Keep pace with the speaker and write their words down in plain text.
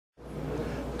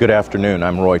Good afternoon.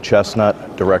 I'm Roy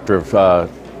Chestnut, Director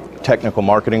of Technical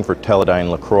Marketing for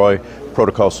Teledyne LaCroix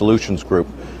Protocol Solutions Group.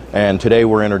 And today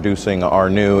we're introducing our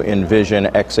new Envision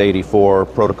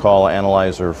x84 protocol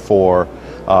analyzer for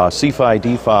CSI-2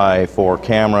 D-PHY for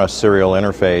camera serial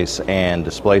interface and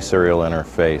display serial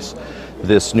interface.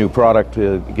 This new product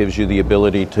gives you the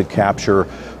ability to capture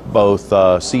both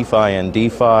CSI and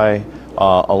D-PHY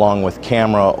along with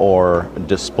camera or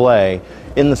display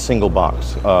in the single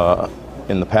box.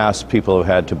 In the past, people have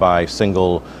had to buy a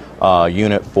single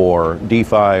unit for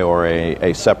D-PHY or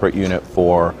a separate unit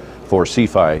for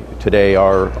CSI. Today,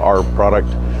 our product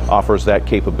offers that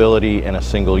capability in a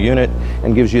single unit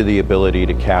and gives you the ability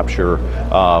to capture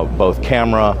both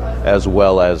camera as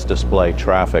well as display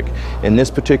traffic. In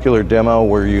this particular demo,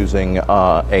 we're using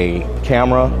a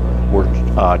camera.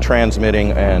 We're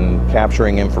transmitting and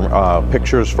capturing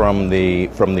pictures from the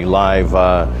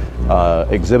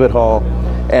live exhibit hall,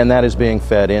 and that is being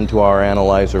fed into our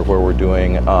analyzer, where we're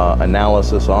doing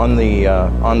analysis on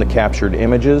the captured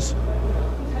images.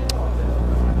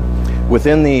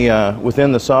 Within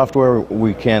the software,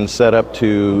 we can set up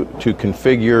to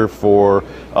configure for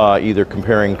either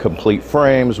comparing complete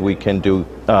frames. We can do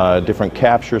different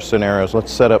capture scenarios.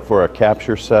 Let's set up for a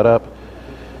capture setup.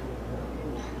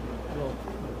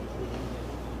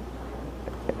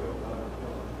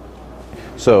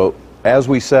 So as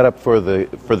we set up for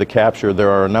the capture, there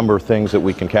are a number of things that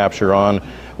we can capture on.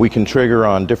 We can trigger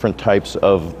on different types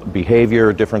of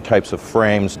behavior, different types of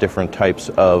frames, different types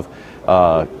of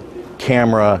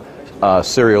camera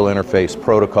serial interface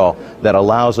protocol that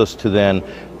allows us to then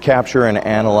capture and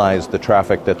analyze the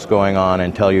traffic that's going on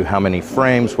and tell you how many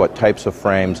frames, what types of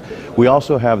frames. We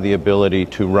also have the ability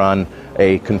to run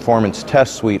a conformance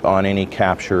test suite on any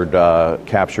captured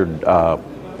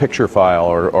picture file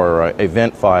or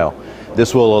event file.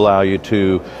 This will allow you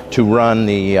to run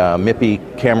the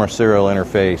MIPI camera serial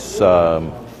interface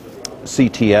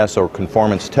CTS or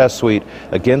conformance test suite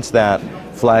against that,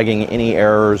 flagging any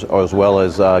errors as well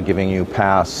as giving you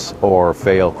pass or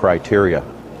fail criteria.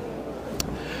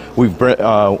 We've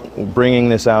bringing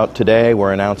this out today.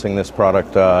 We're announcing this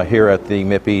product here at the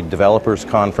MIPI Developers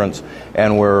Conference,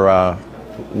 and we're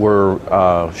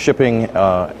shipping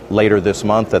later this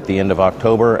month at the end of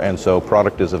October, and so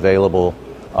product is available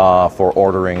for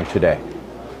ordering today.